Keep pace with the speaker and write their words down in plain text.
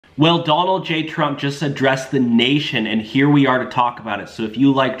Well, Donald J. Trump just addressed the nation, and here we are to talk about it. So if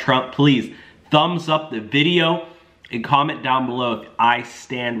you like Trump, please thumbs up the video and comment down below if I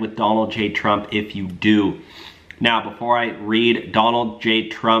stand with Donald J. Trump if you do. Now, before I read Donald J.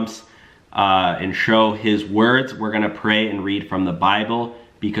 Trump's and show his words, we're going to pray and read from the Bible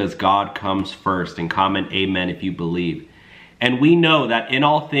because God comes first, and comment amen if you believe. And we know that in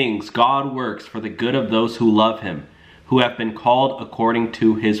all things God works for the good of those who love him, who have been called according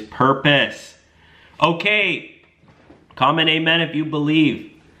to his purpose. Okay, comment amen if you believe.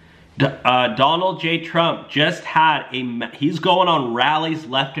 Donald J. Trump just had he's going on rallies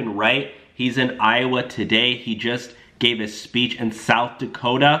left and right. He's in Iowa today. He just gave a speech in South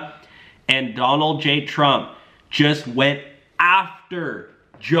Dakota. And Donald J. Trump just went after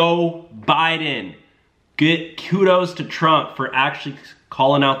Joe Biden. Good kudos to Trump for actually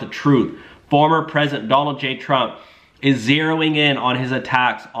calling out the truth. Former President Donald J. Trump is zeroing in on his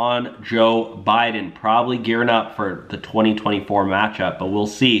attacks on Joe Biden, probably gearing up for the 2024 matchup, but we'll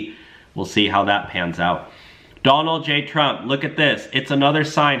see. We'll see how that pans out. Donald J. Trump, look at this. It's another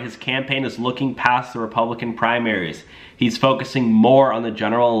sign his campaign is looking past the Republican primaries. He's focusing more on the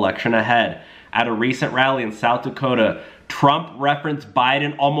general election ahead. At a recent rally in South Dakota, Trump referenced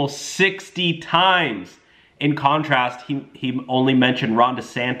Biden almost 60 times. In contrast, he only mentioned Ron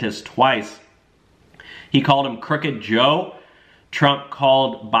DeSantis twice. He called him Crooked Joe. Trump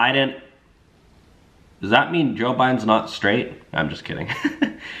called Biden... Does that mean Joe Biden's not straight? I'm just kidding.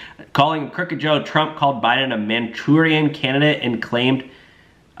 Calling him Crooked Joe, Trump called Biden a Manchurian candidate and claimed...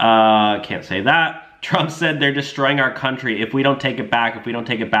 can't say that. Trump said they're destroying our country. If we don't take it back,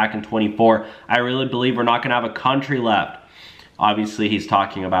 in 24, I really believe we're not going to have a country left. Obviously, he's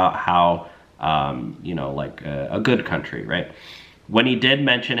talking about how, you know, like a good country, right? When he did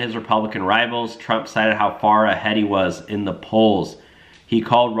mention his Republican rivals, Trump cited how far ahead he was in the polls. He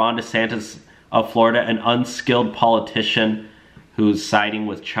called Ron DeSantis of Florida an unskilled politician who's siding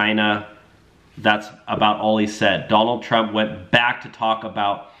with China. That's about all he said. Donald Trump went back to talk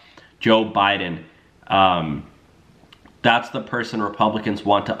about Joe Biden. That's the person Republicans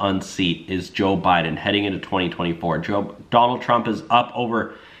want to unseat, is Joe Biden heading into 2024. Donald Trump is up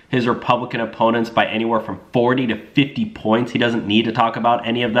over his Republican opponents by anywhere from 40 to 50 points. He doesn't need to talk about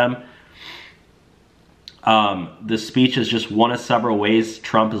any of them. The speech is just one of several ways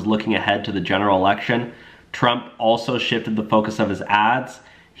Trump is looking ahead to the general election. Trump also shifted the focus of his ads.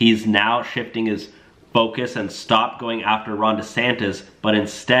 He's now shifting his focus and stopped going after Ron DeSantis, but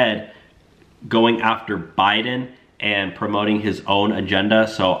instead going after Biden and promoting his own agenda.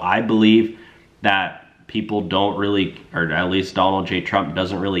 So I believe that people don't really, or at least Donald J. Trump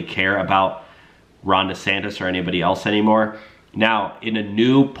doesn't really care about Ron DeSantis or anybody else anymore. Now, in a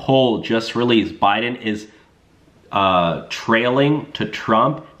new poll just released, Biden is trailing to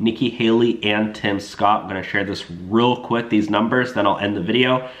Trump, Nikki Haley, and Tim Scott. I'm going to share this real quick, these numbers, then I'll end the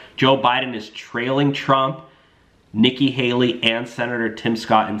video. Joe Biden is trailing Trump, Nikki Haley, and Senator Tim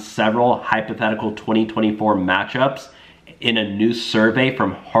Scott in several hypothetical 2024 matchups in a new survey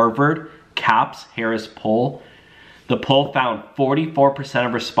from Harvard Capps Harris poll. The poll found 44%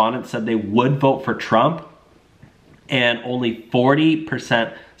 of respondents said they would vote for Trump, and only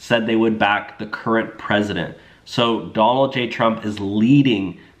 40% said they would back the current president. So Donald J. Trump is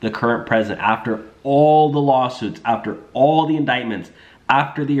leading the current president after all the lawsuits, after all the indictments,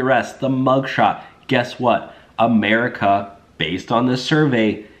 after the arrest, the mugshot. Guess what? America, based on this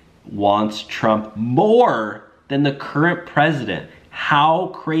survey, wants Trump more than the current president. How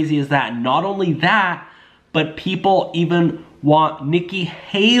crazy is that? Not only that, but people even want Nikki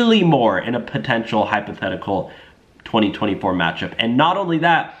Haley more in a potential hypothetical 2024 matchup. And not only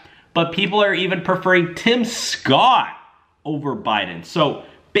that, but people are even preferring Tim Scott over Biden. So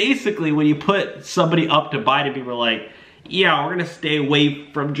basically, when you put somebody up to Biden, people are like, yeah, we're going to stay away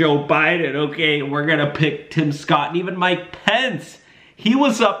from Joe Biden, okay? We're going to pick Tim Scott. And even Mike Pence, he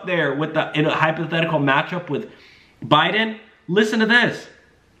was up there with in a hypothetical matchup with Biden. Listen to this.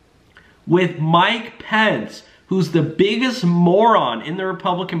 With Mike Pence, who's the biggest moron in the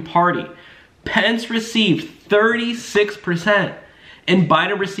Republican Party, Pence received 36% and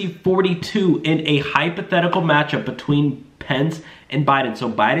Biden received 42% in a hypothetical matchup between Pence and Biden.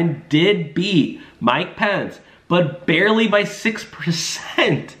 So Biden did beat Mike Pence, but barely by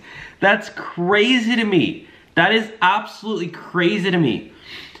 6%. That's crazy to me. That is absolutely crazy to me.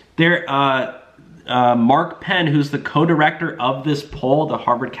 Mark Penn, who's the co-director of this poll, the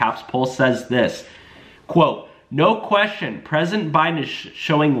Harvard Capps poll, says this, quote, "No question, President Biden is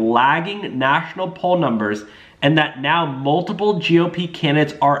showing lagging national poll numbers and that now multiple GOP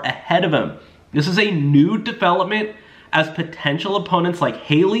candidates are ahead of him. This is a new development as potential opponents like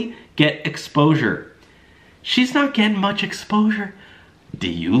Haley get exposure. She's not getting much exposure. Do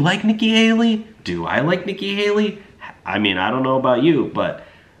you like Nikki Haley? Do I like Nikki Haley? I mean, I don't know about you, but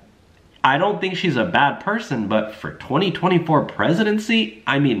I don't think she's a bad person, but for 2024 presidency,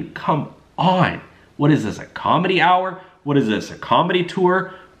 I mean, come on. What is this, a comedy hour? What is this, a comedy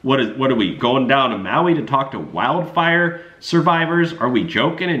tour? What are we, going down to Maui to talk to wildfire survivors? Are we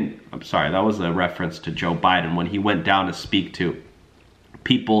joking? And I'm sorry, that was a reference to Joe Biden when he went down to speak to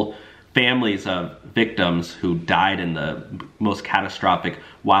people, families of victims who died in the most catastrophic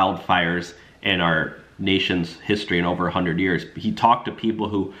wildfires in our nation's history in over 100 years. He talked to people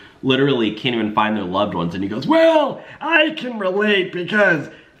who literally can't even find their loved ones, and he goes, well, I can relate because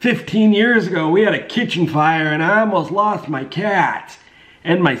 15 years ago we had a kitchen fire and I almost lost my cat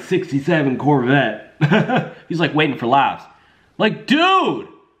and my 67 Corvette. He's like waiting for laughs. Like, dude,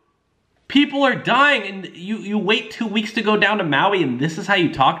 people are dying and you wait 2 weeks to go down to Maui and this is how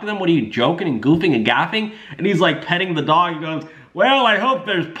you talk to them? What are you, joking and goofing and gaffing? And he's like petting the dog. He goes, well, I hope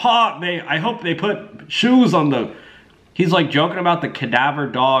there's I hope they put shoes on the... He's like joking about the cadaver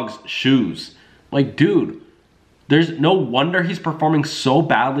dog's shoes. Like, dude, there's no wonder he's performing so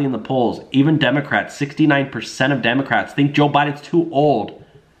badly in the polls. Even Democrats, 69% of Democrats think Joe Biden's too old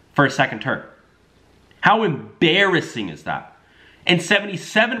for a second term. How embarrassing is that? And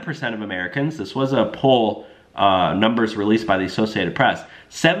 77% of Americans, this was a poll, numbers released by the Associated Press,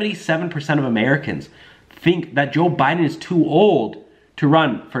 77% of Americans think that Joe Biden is too old to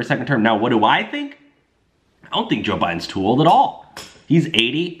run for a second term. Now, what do I think? I don't think Joe Biden's too old at all. He's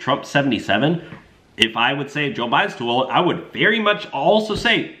 80, Trump's 77. If I would say Joe Biden's too old, I would very much also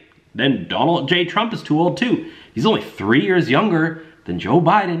say then Donald J. Trump is too old too. He's only 3 years younger than Joe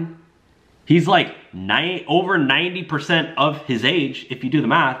Biden. He's like over 90% of his age, if you do the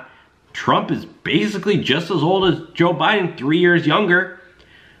math. Trump is basically just as old as Joe Biden, 3 years younger.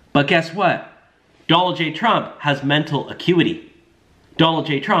 But guess what? Donald J. Trump has mental acuity. Donald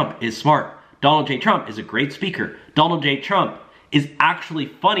J. Trump is smart. Donald J. Trump is a great speaker. Donald J. Trump is actually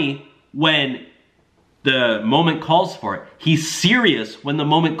funny when the moment calls for it. He's serious when the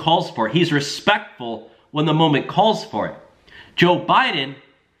moment calls for it. He's respectful when the moment calls for it. Joe Biden,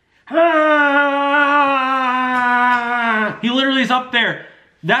 he literally is up there.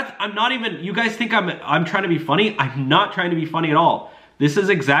 I'm not even, you guys think I'm trying to be funny? I'm not trying to be funny at all. This is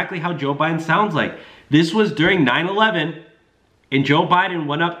exactly how Joe Biden sounds like. This was during 9/11, and Joe Biden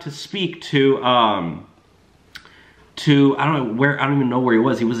went up to speak to I don't even know where he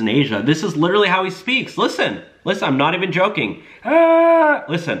was. He was in Asia. This is literally how he speaks. Listen, I'm not even joking.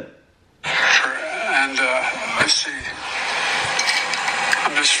 Listen. And let's see.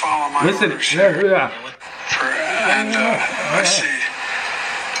 I'm just following my orders. And let's see.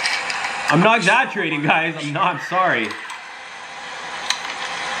 I'm not exaggerating, guys. I'm sorry.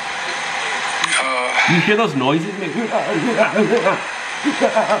 You hear those noises?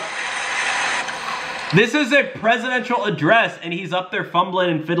 This is a presidential address, and he's up there fumbling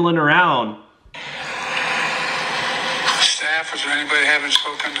and fiddling around. Staff, is there anybody haven't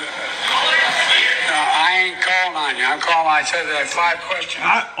spoken to? No, I ain't calling on you. I'm calling. I said that I have 5 questions.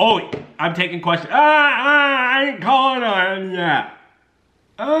 I'm taking questions. I ain't calling on you.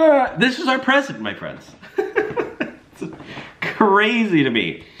 This is our president, my friends. It's crazy to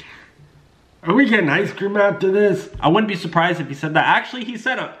me. Are we getting ice cream after this? I wouldn't be surprised if he said that. Actually, he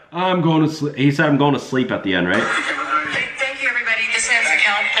said I'm going to sleep. He said I'm going to sleep at the end, right? Thank you, everybody. This ends the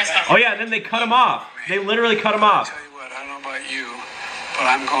count press conference. Oh yeah, then they cut him off. They literally cut him off. I'll tell you what, I don't know about you, but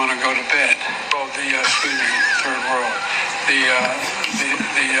I'm going to go to bed. Oh, third world.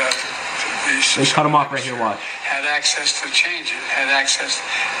 They cut him off right here, watch. Had access to change it. Had access.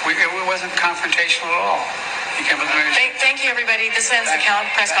 It wasn't confrontational at all. Thank you, everybody. This ends the count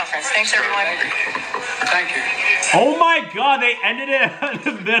press conference. Thanks, everyone. Thank you. Oh my God, they ended it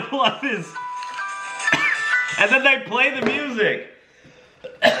in the middle of his... And then they play the music.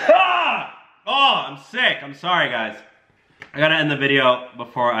 Oh, I'm sick. I'm sorry, guys. I gotta end the video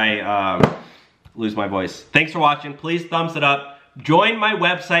before I lose my voice. Thanks for watching. Please thumbs it up. Join my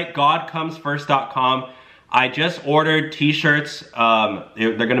website, godcomesfirst.com. I just ordered t-shirts.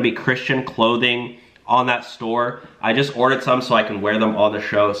 They're gonna be Christian clothing on that store. I just ordered some so I can wear them on the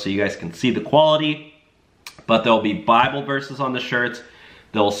show so you guys can see the quality. But there'll be Bible verses on the shirts.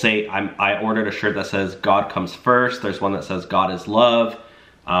 They'll say, I ordered a shirt that says God comes first. There's one that says God is love.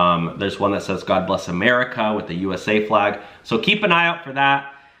 There's one that says God bless America with the USA flag. So keep an eye out for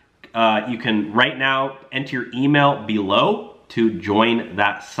that. You can right now enter your email below to join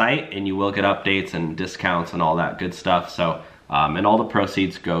that site, and you will get updates and discounts and all that good stuff. So and all the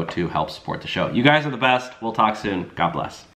proceeds go to help support the show. You guys are the best. We'll talk soon. God bless.